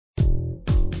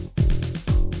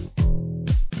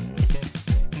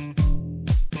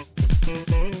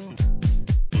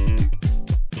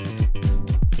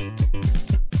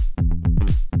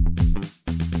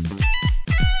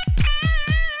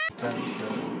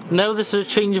Now this is a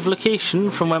change of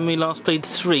location from when we last played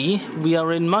 3. We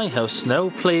are in my house now,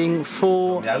 playing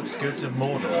 4... The outskirts of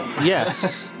Mordor.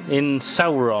 Yes, in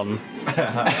Sauron. In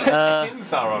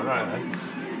Sauron, right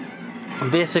then.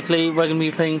 Basically, we're going to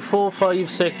be playing 4, 5,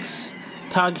 6,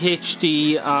 Tag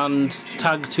HD and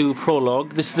Tag 2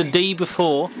 Prologue. This is the day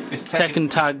before Tekken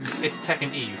Tag... It's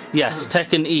Tekken Eve. Yes,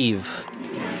 Tekken Eve.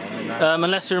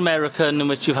 Unless you're American, in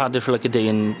which you've had it for like a day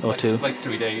or two. It's like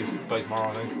 3 days by tomorrow,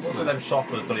 I think. Most of them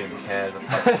shoppers don't even care.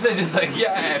 They're just like,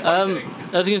 yeah,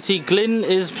 as you can see, Glyn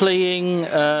is playing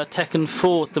Tekken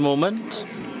 4 at the moment.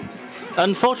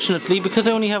 Unfortunately, because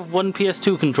I only have one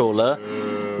PS2 controller,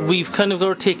 we've kind of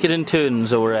got to take it in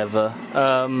turns or whatever.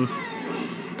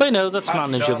 But no, that's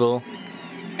manageable.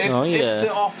 If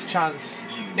the off chance,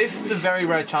 if the very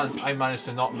rare chance I manage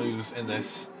to not lose in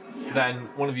this, then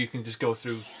one of you can just go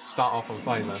through, start off on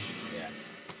 5 then.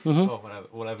 Yes. Or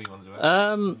whatever you want to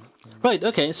do. Right,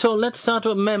 okay, so let's start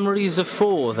with Memories of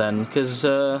 4 then, because...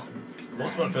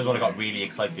 Most one first one I got really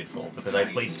excited for, because I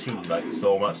played 2 like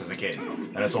so much as a kid,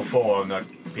 and I saw 4 on the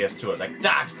PS2. I was like,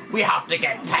 Dad, we have to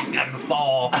get Tekken 4!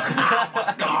 Oh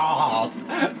my god!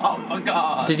 Oh my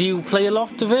god! Did you play a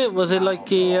lot of it? Was it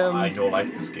like a... I don't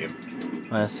like this game.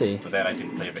 I see. But then I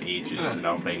didn't play it for ages, and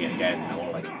now I'm playing it again, and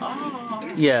I'm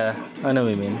like, Yeah, I know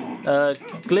what you mean.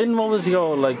 Glyn, what was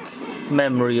your, like,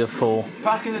 memory of 4?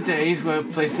 Back in the days where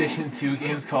PlayStation 2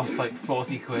 games cost like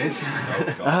 40 quid.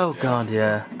 Oh god,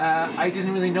 yeah. I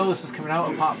didn't really know this was coming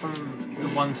out apart from the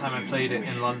one time I played it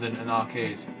in London in an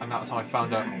arcade, and that's how I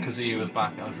found out Kazuya was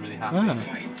back. I was really happy.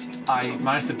 I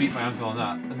managed to beat my uncle on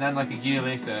that, and then like a year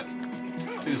later,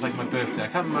 it was like my birthday. I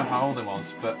can't remember how old I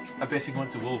was, but I basically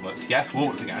went to Woolworths. Yes,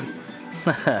 Woolworths again.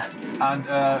 And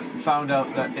found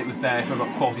out that it was there for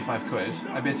about 45 quid.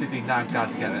 I basically nagged Dad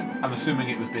to get it. I'm assuming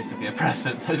it was basically a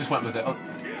present, so I just went with it.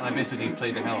 And I basically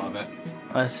played the hell out of it.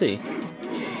 I see.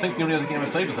 I think the only other game I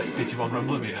played was like Digimon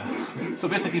Rumble Arena. So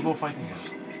basically both fighting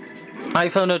games. I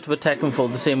found out about Tekken 4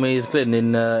 the same way as Glyn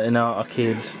in our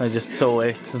arcade. I just saw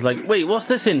it. I was like, wait, what's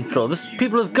this intro? This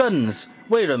people with guns.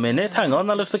 Wait a minute, hang on,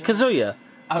 that looks like Kazuya.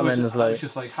 I was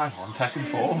just like, hang on, Tekken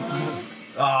 4?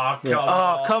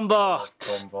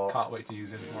 Combat! Can't wait to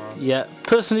use it tomorrow. Yeah,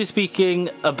 personally speaking,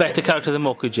 a better character than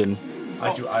Mokujin.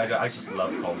 I just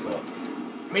love Combat.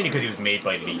 Mainly because he was made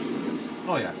by Lee.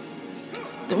 Oh yeah.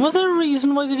 Was there a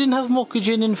reason why they didn't have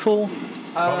Mokujin in 4?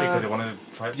 Probably because they wanted to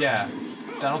try. Yeah.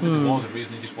 I don't think there was a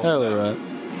reason, he just wasn't there. Right.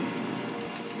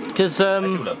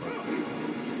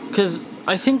 Because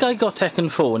I think I got Tekken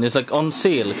 4 and it's like on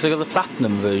sale because I got the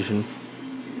platinum version.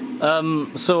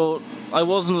 So I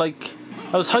wasn't like,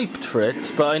 I was hyped for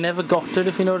it, but I never got it,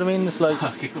 if you know what I mean. It's like,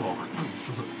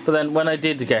 but then when I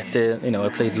did get it, you know, I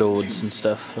played loads and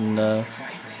stuff, and I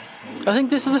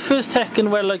think this is the first Tekken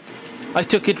where like I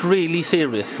took it really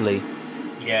seriously.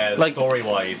 Yeah, like,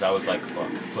 story-wise, I was like,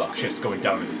 fuck, shit's going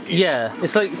down in this game. Yeah,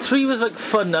 it's like 3 was like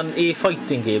fun and a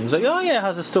fighting game. It's like, oh yeah, it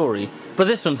has a story. But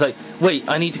this one's like, wait,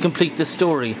 I need to complete this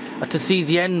story to see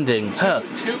the ending. 2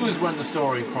 is when the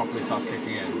story properly starts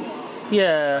kicking in.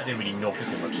 Yeah. I didn't really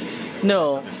notice it much into it.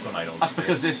 No. This one I don't. That's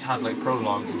because this had like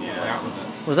prologues and stuff like that with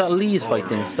it. Was that Lee's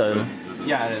fighting style?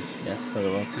 Yeah, it is. Yes, there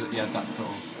it was. Yeah, that sort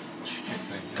of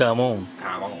thing. Come on.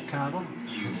 Come on.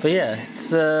 But yeah,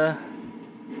 it's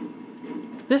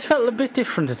this felt a bit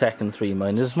different to Tekken 3,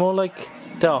 mine. It was more like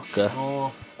darker.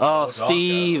 Oh,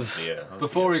 Steve! Darker.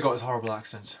 Before he got his horrible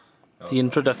accent. The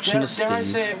introduction of Steve. Dare I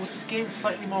say, was this game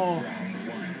slightly more,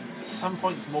 some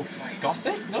points more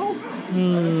gothic? No?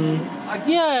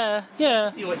 Yeah.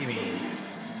 I see what you mean.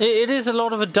 It is a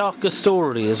lot of a darker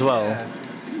story as well. Yeah.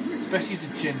 Especially the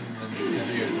Jin and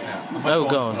Kazuya's account. Oh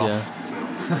god, yeah.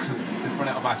 It's run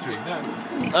out of battery. No.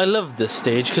 I love this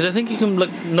stage because I think you can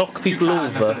like knock people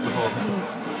over.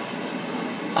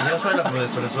 I was trying to look at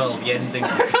this one as well. The ending.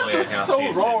 It's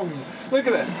so wrong. Look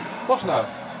at it. Watch now.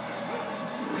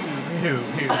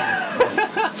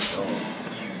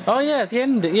 Oh yeah, the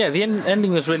end. Yeah, the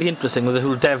ending was really interesting with the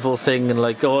whole devil thing and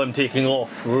like, oh, I'm taking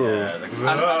off. Yeah,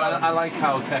 I like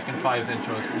how Tekken 5's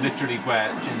intro is literally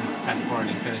where Jin's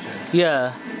temporarily finishes.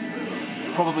 Yeah.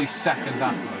 Probably seconds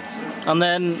afterwards. And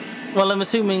then, well, I'm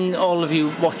assuming all of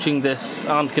you watching this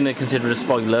aren't going to consider it a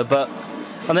spoiler, but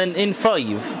and then in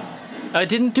 5, I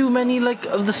didn't do many like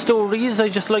of the stories. I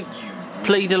just like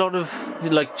played a lot of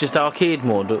like just arcade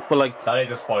mode. But like that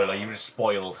is a spoiler. You just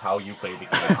spoiled how you played the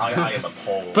game. I am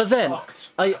appalled. But then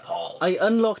I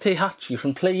unlocked Heihachi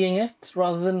from playing it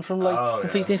rather than from like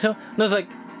completing it. So and I was like,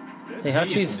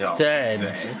 Heihachi's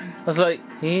dead. I was like,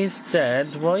 he's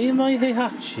dead. Why am I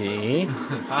Heihachi?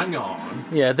 Hang on.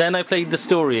 Yeah. Then I played the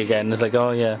story again. It's like,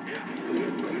 oh yeah.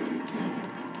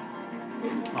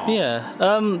 Yeah.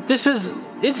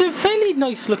 It's a fairly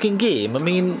nice looking game. I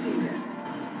mean,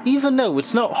 even though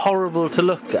it's not horrible to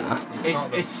look at. It's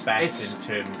not the best in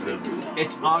terms of.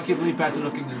 It's arguably better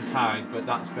looking than Tag, but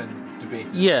that's been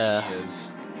debated Yeah. for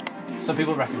years. Some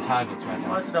people reckon Tag looks better.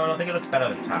 I don't know. I don't think it looks better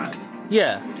than Tag.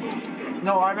 Yeah.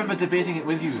 No, I remember debating it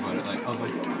with you about it. Like I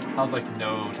was like,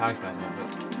 no, Tag's better. But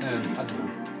I don't know.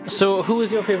 So, who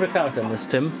is your favourite character in this,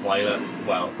 Tim?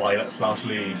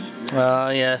 Violet/Lee.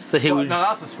 Yes, the huge. No,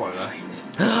 that's a spoiler.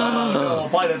 Oh,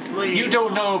 Violet/Lee. You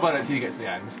don't know about it till you get to the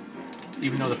end.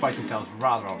 Even though the fighting style's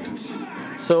rather obvious.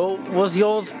 So, was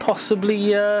yours possibly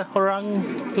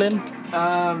Horang, Glyn?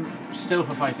 Still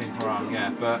for fighting Horang,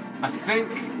 yeah. But I think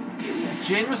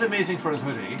Jin was amazing for his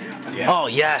hoodie. Yeah. Oh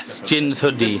yes, Jin's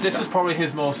hoodie. This is probably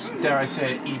his most, dare I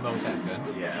say, emo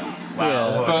Tekken. Yeah.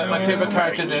 Yeah. But my favourite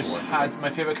character in this had to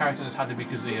be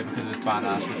Kazuya because of his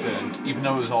badass return, even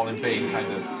though it was all in vain, kind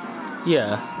of.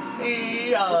 Yeah.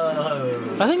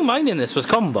 I think mine in this was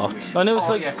Combot. I know it's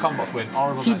like yeah, Combot's win.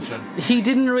 Honourable mention. he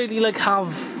didn't really like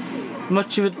have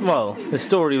much of it. Well, the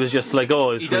story was just like,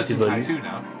 oh, it's He does pretty in buddy. Tag 2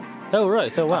 now. Oh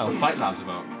right. Oh That's wow. what Fight Lab's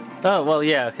about. Oh well,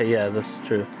 yeah. Okay, yeah, that's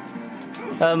true.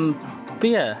 But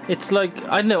yeah, it's like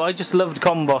I don't know. I just loved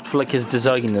Combot for like his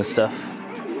design and stuff.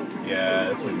 Yeah,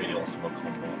 that's what's really awesome about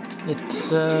Combat.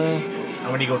 It's And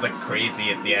when he goes like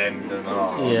crazy at the end, and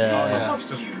Yeah. it's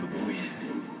just cool.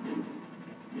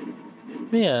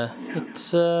 yeah.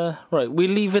 It's right. We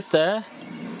leave it there,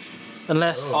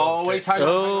 unless. Oh, wait, hang on.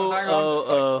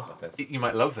 Oh. You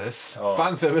might love this. Oh.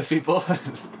 Fan service, people.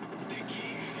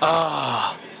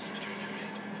 Ah.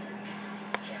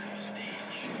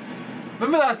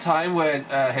 Remember that time when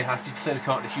Heihachi decided to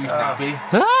come out with a huge nappy?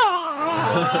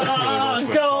 Ah,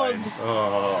 God!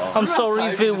 Oh. I'm sorry,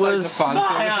 Time he decided to viewers. fan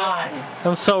service it?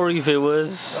 I'm sorry,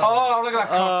 viewers. Oh, look at that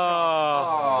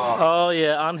cock shot. Oh,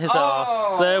 yeah, and his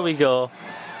arse. There we go.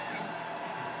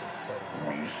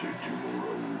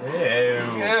 Ew.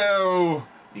 Ew.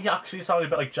 He actually sounded a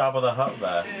bit like Jabba the Hutt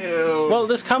there. Ew. Well,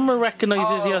 this camera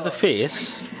recognises he has a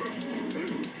face.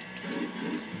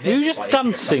 You were just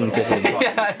dancing to him.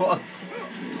 Yeah, I was.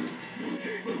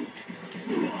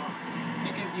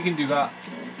 You can do that.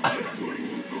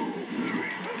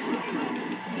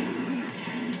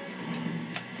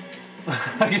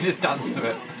 I can just dance to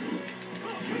it.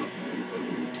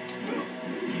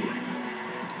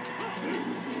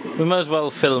 We might as well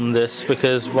film this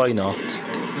because why not?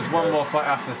 There's one more fight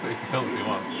after this, but you can film it if you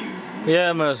want.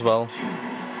 Yeah, might as well.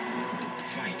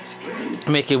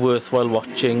 Make it worthwhile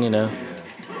watching, you know.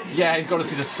 Yeah, you've got to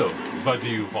see the sun. What do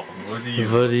you want? What do you?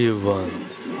 What do you want?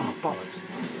 Oh, bollocks.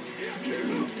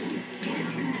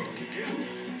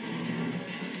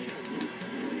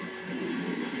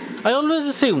 I always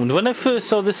assumed when I first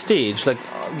saw the stage, like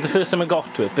the first time I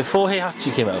got to it, before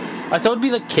Heihachi came out, I thought it'd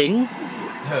be like King.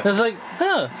 I was like,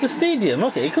 oh, it's a stadium.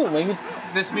 Okay, cool. Maybe it's...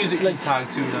 This music like Tag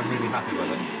 2 and I'm really happy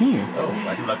with it. Oh,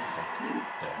 I do like this one.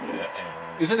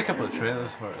 There's in a couple of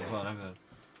trailers for it as well, haven't there?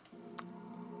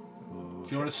 Do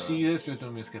you want to see this or do you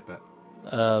want me to skip it?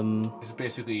 It's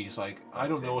basically just like, I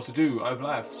don't know what to do, I've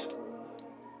left.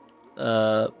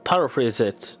 Paraphrase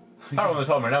it. I don't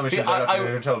know what now. We should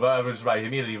I was right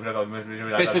immediately.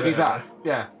 Basically that,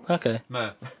 yeah. Okay.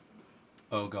 No.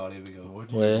 Oh god, here we go.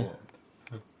 Where?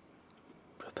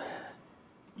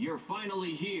 You're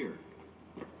finally here.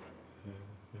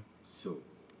 So,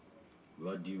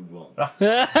 what do you want?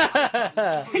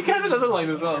 He got another line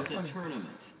as well. It's a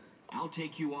tournament. I'll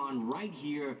take you on right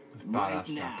here, badass right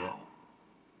jacket. now.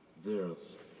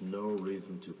 There's no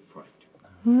reason to fight.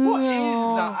 What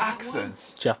is that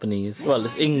accent? Japanese. Well,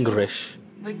 it's English.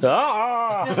 Like,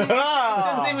 Ah! it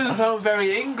doesn't even sound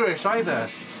very English either.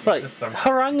 Right,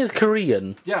 Harang is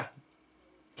Korean. Yeah.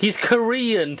 He's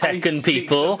Korean, And he Tekken speaks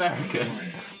people. American.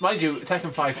 Mind you,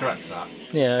 Tekken 5 corrects that.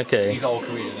 Yeah, okay. He's all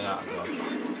Korean in that as well.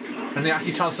 And they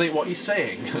actually translate what he's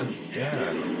saying.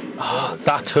 Yeah. Ah,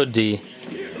 that hoodie.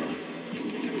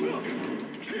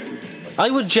 I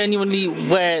would genuinely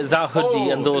wear that hoodie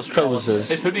and those trousers.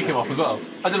 His hoodie came off as well.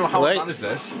 I don't know how Wait. bad is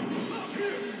this.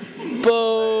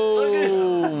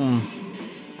 Boom!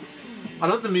 I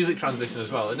love the music transition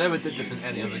as well. It never did this in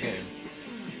any other game.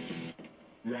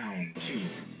 Round 2.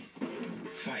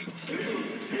 Fight.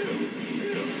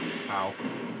 Ow.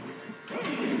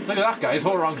 Look at that guy. His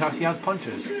whole wrong cast, he has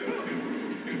punches.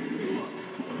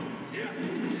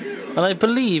 And I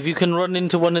believe you can run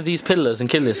into one of these pillars and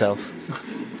kill yourself.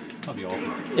 That'd be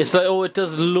awesome. It's like, oh, it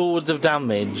does loads of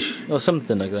damage. Or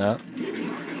something like that.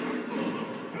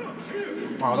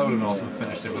 Wow, that would have been awesome if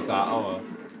finished it with that. Oh well.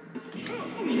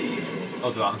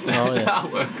 I'll do that instead. Oh, yeah.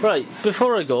 That'll work. Right,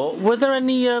 before I go, were there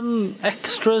any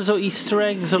extras or Easter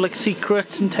eggs or like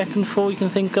secrets in Tekken 4 you can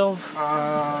think of?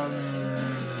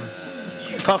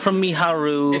 Apart from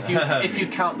Miharu. If you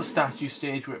count the statue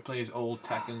stage where it plays old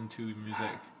Tekken 2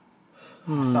 music,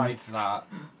 besides that,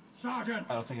 I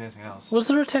don't think anything else. Was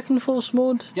there a Tekken Force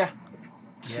mode? Yeah.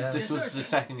 This was the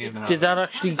second game. Did that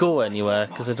actually go anywhere?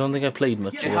 Because I don't think I played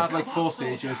much It of had it. like 4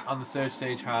 stages, and the third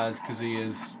stage had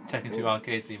Kazuya's Tekken 2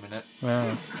 arcade theme in it,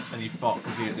 Yeah. and you fought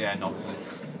Kazuya at the end, obviously.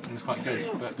 It was quite good.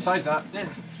 But besides that, yeah.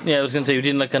 Yeah, I was going to say, you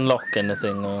didn't like unlock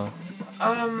anything or...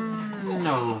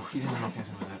 No, you didn't knock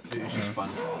anything with it. It was just fun.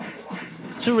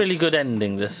 It's a really good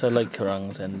ending, this. I like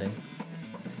Kerrang's ending.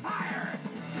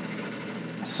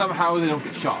 Somehow they don't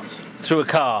get shot. Through a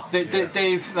car.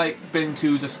 They've like been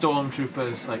to the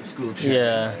stormtroopers like school of shit.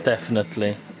 Yeah,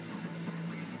 definitely.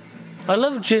 I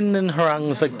love Jin and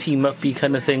Harang's like team-up-y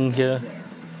kind of thing here.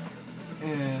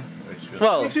 Yeah.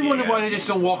 Well, If you wonder why they just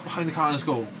don't walk behind the car and just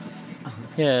go.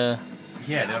 yeah.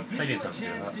 Yeah, there are plenty of times to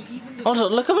do that. Also,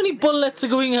 look how many bullets are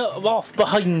going off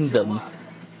behind them.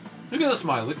 Look at the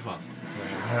smile. Look at the smile.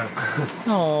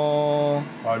 Aww.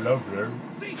 I love them.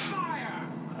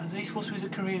 Are they supposed to be the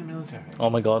Korean military? Oh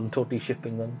my god, I'm totally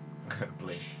shipping them.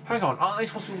 Blades. Hang on, aren't they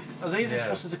supposed to be? Are they Yeah.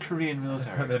 supposed to be the Korean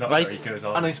military? They're not Right. very good,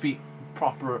 are And they? they speak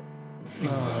proper. Oh,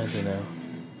 I don't know.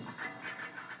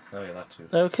 Oh yeah, that too.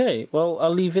 Okay, well,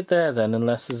 I'll leave it there then,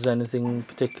 unless there's anything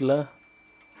particular.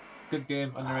 Good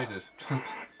game, underrated.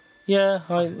 Yeah,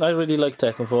 I really like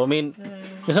Tekken 4. I mean,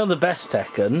 it's not the best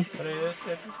Tekken, But it is,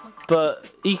 but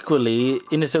equally,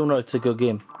 in its own right, it's a good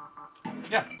game.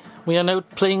 Yeah. We are now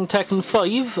playing Tekken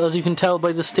 5, as you can tell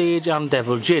by the stage and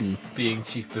Devil Jin. Being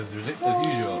cheap as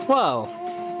usual. Well,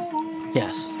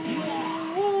 yes.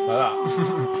 Like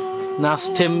And that's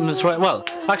Tim's right. Well,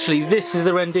 actually, this is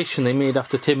the rendition they made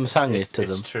after Tim sang it to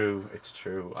them. It's true, it's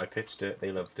true. I pitched it,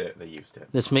 they loved it, they used it.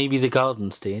 This may be the garden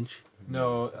stage.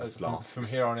 No, lost. from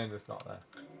here on in, it's not there.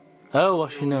 Oh,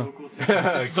 what you know?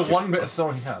 This is the one bit of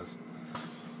story he has.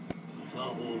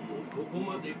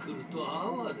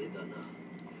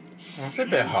 That's a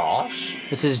bit harsh.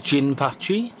 This is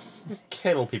Jinpachi.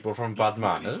 Kill people from bad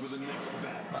manners.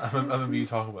 I remember you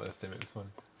talking about this, Tim. It was funny.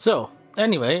 So,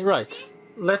 anyway, right.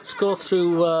 Let's go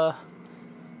through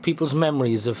people's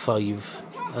memories of 5.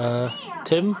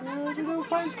 Tim? I don't know,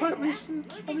 5's quite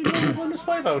recent. I mean, when was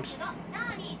 5 out?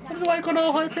 I don't know why I got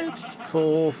all high pitched.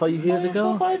 4, 5 years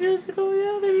ago? 5 years ago,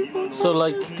 yeah, maybe 4. So,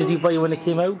 like, did you buy it when it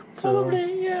came out? Or...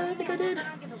 Probably, yeah, I think I did.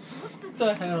 What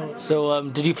the hell? So,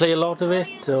 did you play a lot of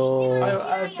it, or...?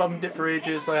 I bummed it for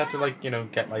ages. I had to, like,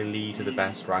 get my lead to the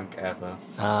best rank ever.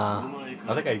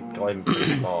 I think I got him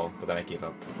pretty far, but then I gave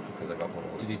up because I got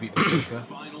bored. Did you beat Berserker?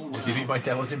 Did you beat my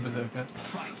Devil Jin Berserker?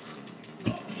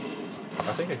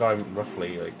 I think I got him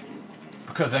roughly, like...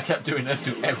 Because I kept doing this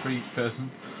to every person.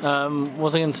 what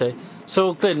was I going to say?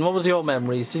 So, Glyn, what was your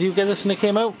memories? Did you get this when it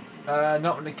came out?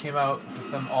 Not when it came out for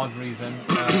some odd reason.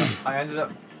 I ended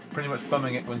up pretty much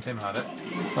bumming it when Tim had it.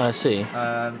 I see.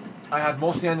 I had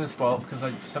most of the endings spoiled because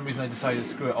for some reason I decided,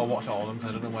 screw it, I'll watch all of them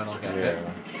because I don't know when I'll get it.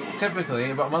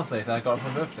 Typically, about a month later, I got it for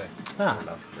my birthday. Ah,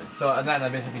 So, and then I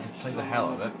basically just played the hell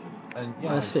out of it. And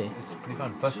yeah, I see. It's pretty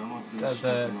fun. Plus,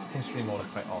 the history mode is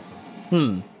quite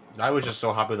awesome. I was just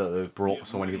so happy that they brought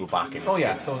so many people back in this Oh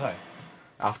yeah, game. so was I.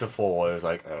 After 4, I was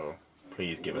like, oh,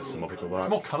 please give us some more people back. It's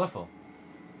more colourful.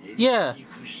 yeah.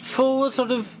 4 was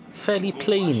sort of fairly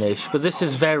plainish, but this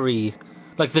is very...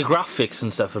 Like, the graphics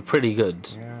and stuff are pretty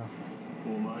good. Yeah.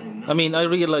 I mean, I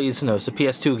realise, it's a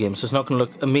PS2 game, so it's not going to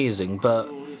look amazing,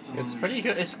 but... It's pretty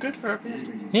good. It's good for a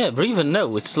PS2. Yeah, but even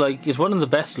now, it's one of the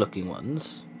best looking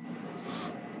ones.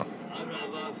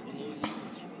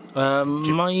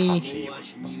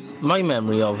 My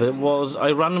memory of it was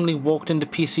I randomly walked into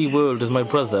PC World with my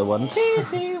brother once,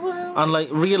 and like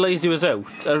realised it was out.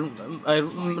 I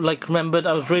like remembered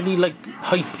I was really like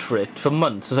hyped for it for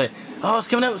months. I was like, oh, it's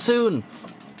coming out soon.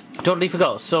 Totally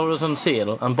forgot. So it was on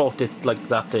sale and bought it like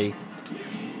that day.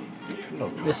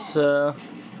 This it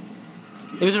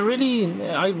was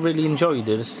I really enjoyed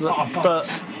it. It's like, but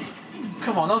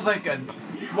Come on, that was like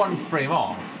one frame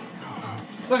off.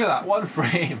 Look at that, one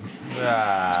frame.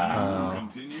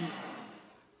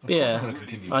 yeah,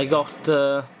 I got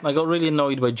really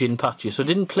annoyed by Jinpachi, so I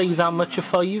didn't play that much of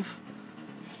 5.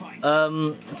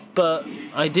 But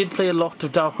I did play a lot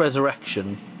of Dark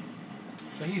Resurrection.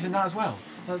 But he's in that as well.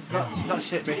 That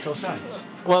shit makes no sense.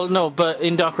 Well, no, but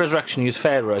in Dark Resurrection he was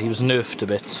fairer. He was nerfed a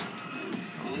bit.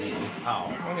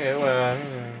 Oh. Okay, well...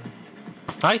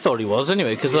 I thought he was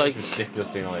anyway, because like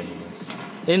ridiculously annoying.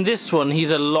 In this one, he's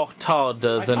a lot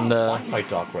harder than. My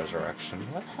Dark Resurrection.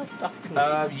 What the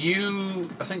hell did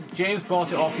I think James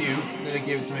bought it off you, then he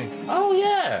gave it to me. Oh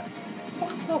yeah.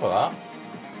 Fuck about that.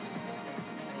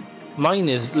 Mine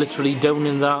is literally down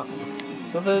in that.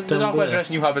 So the Dark there.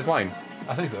 Resurrection you have is mine.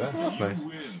 I think so. That's nice.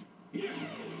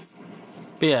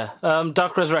 But yeah,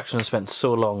 Dark Resurrection I spent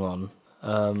so long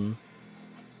on.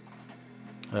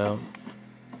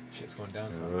 Shit's going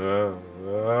down. So.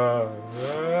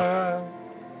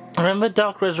 I remember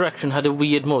Dark Resurrection had a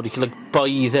weird mode. You could like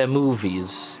buy their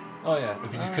movies, Oh yeah,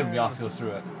 if you just couldn't be asked to go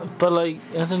through it. but like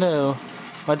I don't know.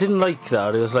 I didn't like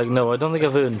that. It was like, no, I don't think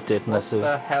I've earned it unless. What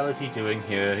the hell is he doing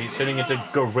here? He's turning into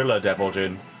Gorilla Devil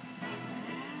Jin.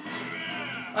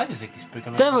 I just think he's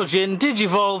becoming... Devil Jin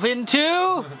digivolve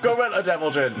into Gorilla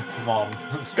Devil Jin. Mom.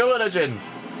 Gorilla Jin.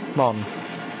 Mon.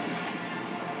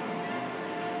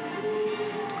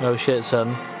 Oh shit,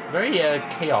 son. Very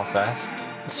chaos-esque.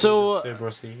 So,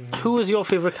 Cerberus-y. who was your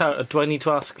favourite character? Do I need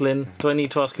to ask Lynn? Do I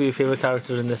need to ask who your favourite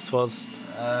character in this was?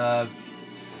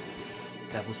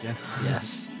 Devil's Gin.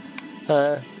 Yes.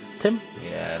 Tim?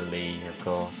 Yeah, Lee, of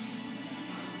course.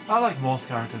 I like most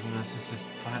characters in this. It's just,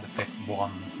 if I had to pick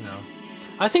one, you know.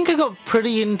 I think I got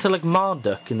pretty into like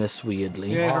Marduk in this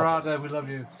weirdly. Yeah, Harada, we love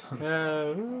you.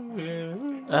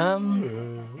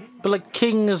 But like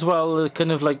King as well,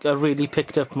 kind of like I really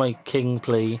picked up my King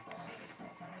play.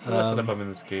 Who else did I bump in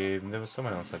this game? There was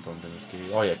someone else I bumped in this game.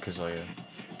 Oh yeah, Kazuya.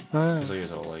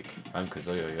 Kazuya's all like, I'm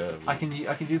Kazuya, yeah. I can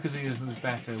do Kazuya's moves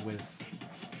better with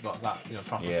that, you know,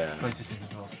 proper PlayStation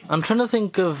controls. I'm trying to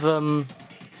think of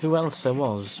who else there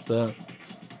was, but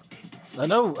I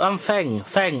know I'm Feng.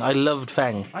 Feng, I loved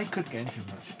Feng. I could get into him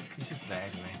much. He's just there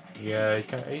to me. Yeah,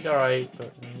 he's alright,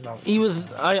 but not... He was.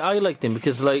 I liked him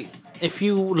because like if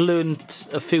you learnt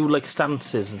a few like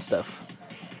stances and stuff,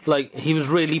 like he was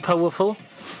really powerful.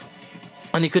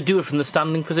 And you could do it from the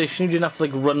standing position. You didn't have to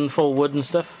like run forward and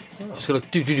stuff. Just go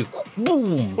like do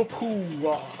boom.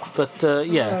 But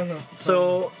yeah.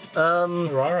 So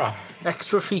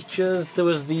extra features. There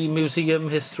was the museum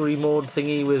history mode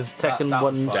thingy with Tekken That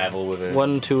was 1, fun. Devil Within.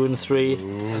 1, 2, and 3.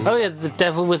 Oh yeah, the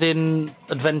Devil Within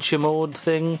adventure mode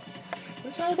thing.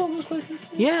 Which I thought was quite good.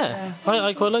 Yeah,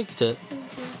 I quite liked it.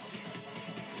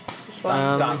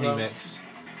 Dandy mix.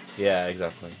 Yeah,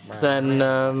 exactly. Then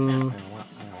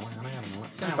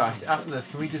In fact, after this,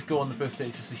 can we just go on the first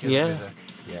stage just to hear Yeah. the music?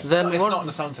 Yeah. then It's what? not in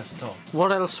the sound test at all.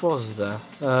 What else was there?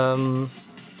 Trying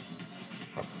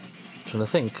to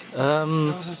think.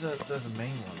 Those are the main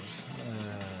ones.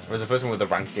 It was the first one with the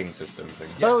ranking system thing.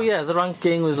 Yeah. Oh yeah, the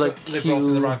ranking with like they brought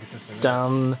in the Q ranking system. Yeah.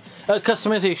 down,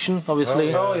 customization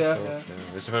obviously. Oh, yeah, of course,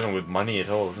 It's the first one with money at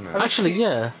all, isn't it? Actually,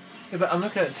 yeah, Yeah, but I'm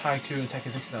looking at Tai 2 and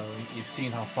Tekken 6 now, and you've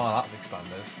seen how far that's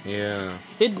expanded. Yeah.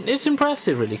 it's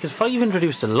impressive really because 5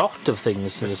 introduced a lot of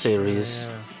things to the series.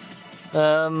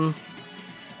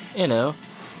 You know,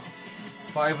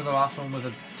 5 was the last one with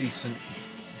a decent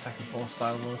Tekken 4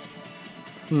 style mode.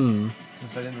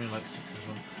 Because I didn't really like 6 as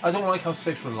well. I don't like how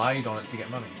 6 relied on it to get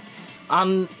money.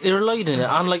 and it relied on it,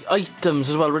 and like items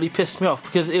as well really pissed me off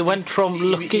because it went from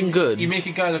looking good. You make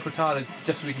a guy look retarded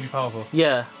just so he can be powerful.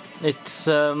 Yeah, it's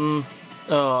oh,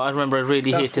 I remember I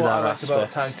really That's hated what that I liked about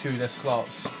aspect. Tai 2, there's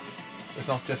slots. It's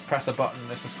not just press a button,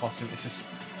 it's just costume. It's just,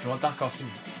 if you want that costume,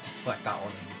 just select that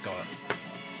one and you've got it.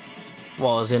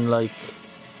 Was in like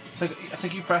It's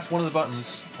like you press one of the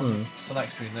buttons on the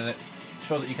select screen, then it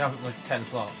shows that you can have like 10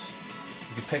 slots.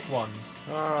 You can pick one,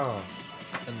 Oh.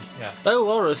 and yeah. oh,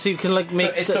 alright, so you can like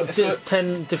make it's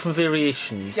 10 different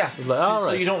variations. Yeah, Like, so, alright.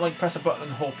 so you don't like press a button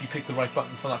and hope you pick the right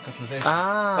button for that customization.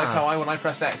 Ah. Like how when I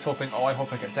press X hoping, I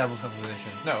hope I get Devil's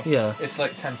customization. No. Yeah. It's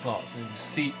like 10 slots. And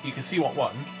you can see what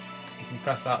one. You can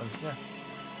press that and yeah.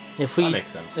 If we That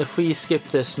makes sense. if we skip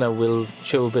this now, we'll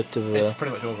show a bit of It's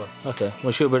pretty much over. okay,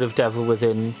 we'll show a bit of Devil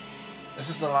Within. This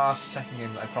is the last Tekken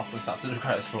game that I properly started to do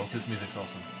credits for because music's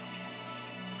awesome.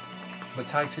 But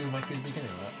Tai 2 might be the beginning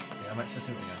of that. Yeah, I might just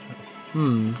do it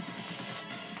again.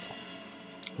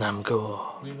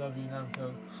 Namco. We love you,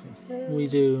 Namco. We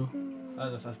do.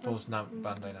 I suppose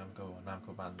Bandai Namco or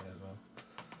Namco Bandai as well.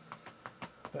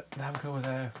 But Namco was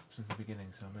there since the beginning,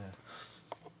 so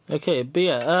yeah. Okay, but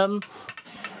yeah,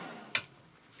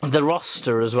 the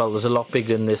roster as well was a lot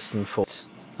bigger in this than 4.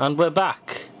 And we're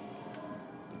back.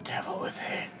 Devil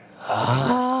Within.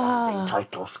 Ah.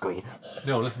 Title screen.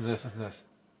 No, listen to this, listen to this.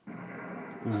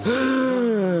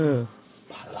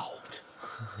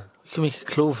 We can make a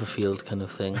Cloverfield kind of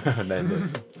thing. And then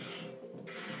this.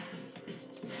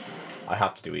 I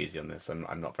have to do easy on this.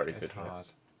 I'm not very It's good hard.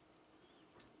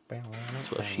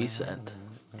 That's what she said.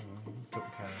 Don't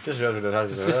care. Just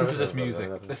Just listen to this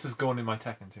music. This is going in my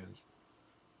Tekken tunes.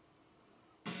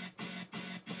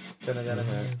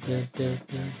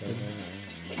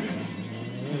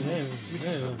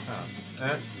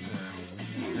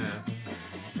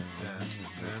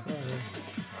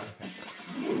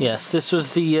 Yes, this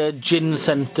was the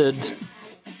gin-centered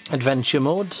adventure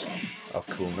mode. Of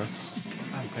coolness.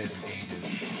 I haven't played this in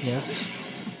ages. Yes.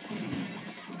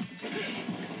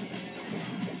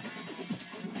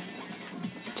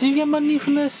 Did you get money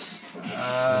from this?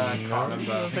 I can't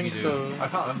remember. I think you do. so. I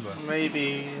can't remember.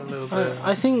 Maybe a little bit.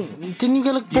 I think, didn't you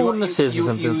get like bonuses or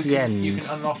something at the end? You can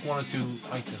unlock 1 or 2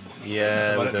 items.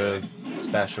 Yeah, with That's the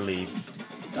specially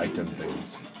item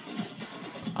things.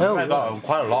 Oh, I got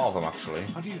quite a lot of them actually.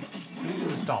 How do you do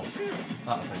the stomp?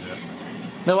 That's how you do it.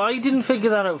 No, I didn't figure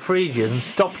that out for ages and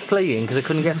stopped playing because I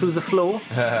couldn't get through the floor.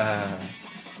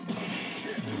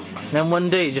 Then one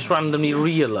day just randomly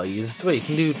realised, wait, you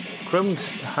can do ground...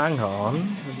 Hang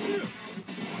on.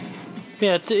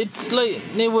 Yeah, it's like...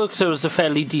 It works out as a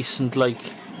fairly decent, like,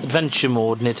 adventure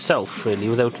mode in itself, really,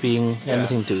 without being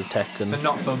anything to do with Tekken. It's a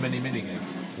not so mini game.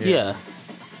 Yeah.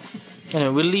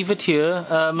 Anyway, we'll leave it here,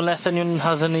 unless anyone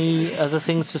has any other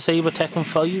things to say about Tekken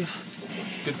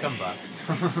 5. Good comeback.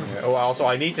 Yeah, oh, also,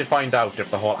 I need to find out if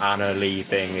the whole Anna Lee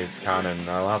thing is canon.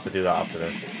 I'll have to do that after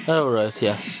this. Oh, right,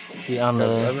 yes. The I'm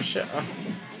Anna... sure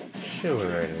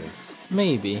it is.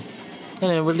 Maybe.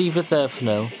 Anyway, we'll leave it there for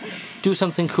now. Do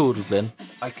something cool, Glenn.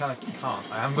 I can't.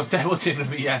 I haven't got Devil Chin with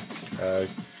me yet. There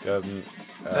There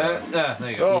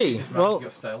you go. Hey, This man well-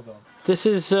 got styled on. This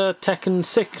is Tekken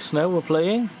 6 now we're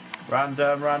playing.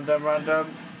 Random.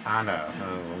 Anna.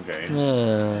 Oh, okay.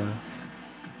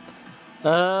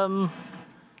 Yeah.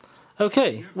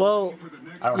 Okay, well,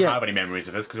 I don't yeah. have any memories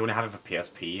of this because I only have it for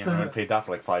PSP and I only played that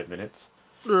for like 5 minutes.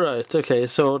 right, okay,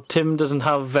 so Tim doesn't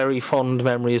have very fond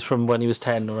memories from when he was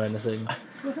 10 or anything.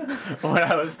 When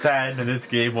I was 10 and this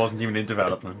game wasn't even in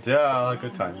development. Yeah,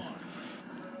 good times.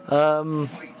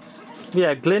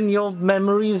 Yeah, Glyn, your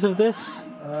memories of this?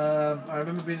 I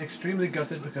remember being extremely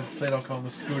gutted because Play.com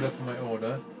was screwed up in my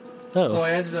order. Oh. So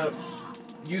I ended up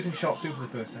using Shop 2 for the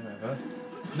first time ever.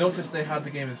 Noticed they had the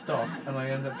game in stock, and I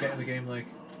ended up getting the game like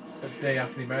a day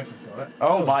after the Americans got it.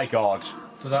 Oh my god.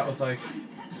 So that was like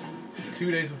 2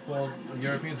 days before the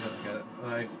Europeans went to get it,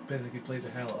 and I basically played the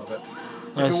hell out of it.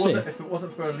 If it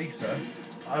wasn't for Elisa,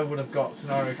 I would have got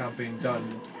scenario campaign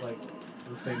done like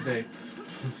the same day.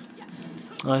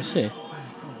 I see.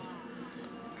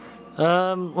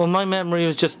 Well, my memory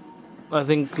was just, I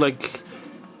think, like...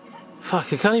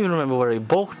 Fuck, I can't even remember where I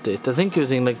bought it. I think it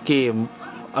was in, like, game...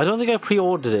 I don't think I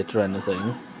pre-ordered it or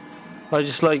anything. I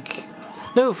just, like...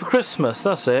 No, for Christmas,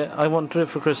 that's it. I wanted it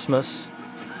for Christmas.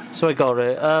 So I got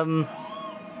it.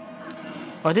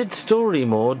 I did story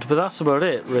mode, but that's about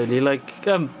it, really. Like,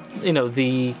 you know,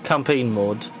 the campaign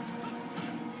mode.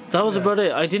 That was about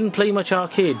it. I didn't play much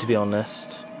arcade, to be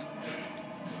honest.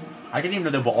 I didn't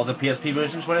even know there was a PSP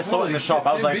version, so when I saw it in the shop,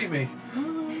 I was like... beat me.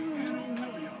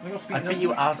 I beat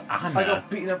you as Anna. I got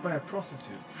beaten up by a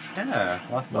prostitute. Yeah,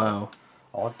 that's Wow.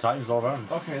 odd times all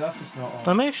around. Okay, that's just not on.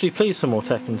 I may actually play some more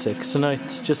Tekken 6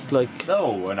 tonight, just like...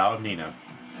 No, and now I'm Nina.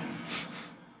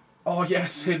 Oh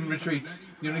yes, Hidden Retreat.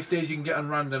 The only stage you can get on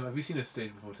random. Have you seen this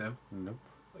stage before, Tim? Nope.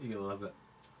 You're gonna love it.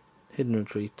 Hidden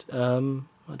Retreat. I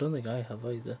don't think I have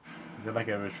either. Is it like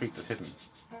a retreat that's hidden?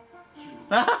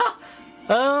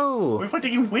 Oh! We're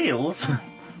fighting in Wales.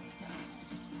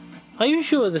 Are you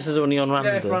sure this is only on Yeah,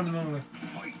 random? it's random only.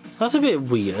 That's a bit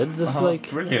weird. This is like...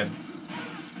 Brilliant.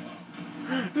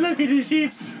 Look at the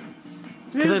sheep.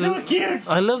 They're 'Cause so cute.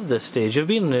 I love this stage. I've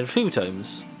been in it a few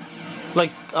times.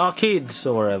 Like arcades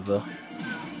or wherever.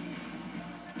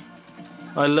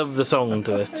 I love the song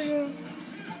to it.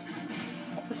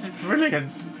 This is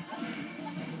brilliant.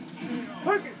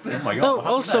 Oh my god. Oh, what happened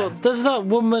also, there? there's that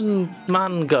woman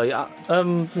guy.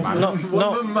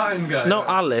 Not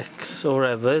Alex or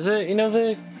whatever, is it? You know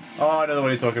the Oh, I know the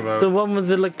one you're talking about. one with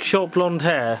the like short blonde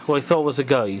hair, who I thought was a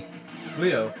guy.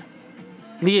 Leo.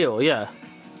 Leo, yeah.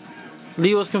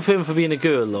 Leo's confirmed for being a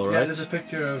girl, though, Yeah, right? there's a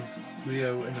picture of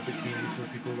Leo in a bikini, so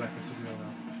people reckon it's a girl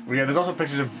now. Well, yeah, there's also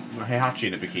pictures of Heihachi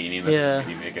in a bikini, and that Yeah.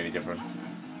 doesn't really make any difference.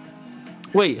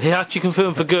 Wait, he actually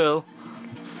confirmed for girl.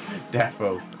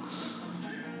 Defo.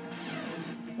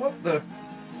 What the?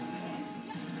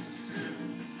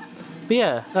 But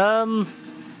yeah,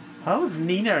 How is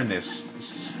Nina in this?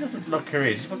 She doesn't look her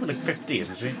age. She's probably like 50,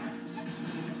 isn't she?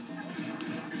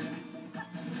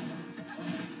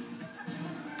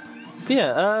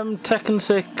 Tekken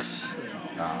 6.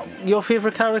 Oh. Your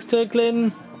favourite character,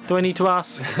 Glyn? Do I need to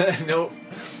ask? No.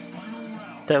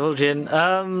 Devil Jin.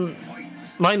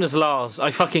 Mine was Lars.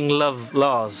 I fucking love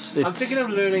Lars. I'm thinking of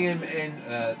learning him in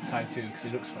Tai 2 because he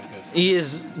looks quite good. He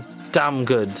is damn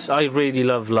good. I really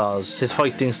love Lars, his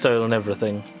fighting style and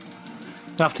everything.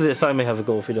 After this, I may have a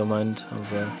go if you don't mind.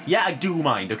 Yeah, I do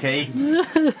mind, okay?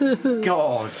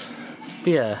 God.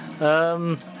 But yeah,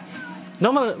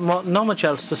 not much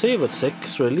else to say about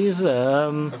 6, really, is there?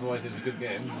 Otherwise, it's a good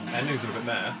game. Endings are a bit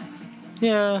meh.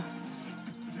 Yeah.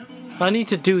 I need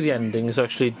to do the endings,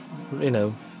 actually,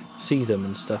 see them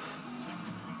and stuff.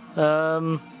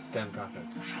 Damn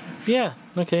graphics. Yeah,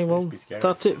 okay, well, Must be scary.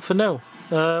 that's it for now.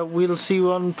 We'll see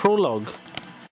you on Prologue.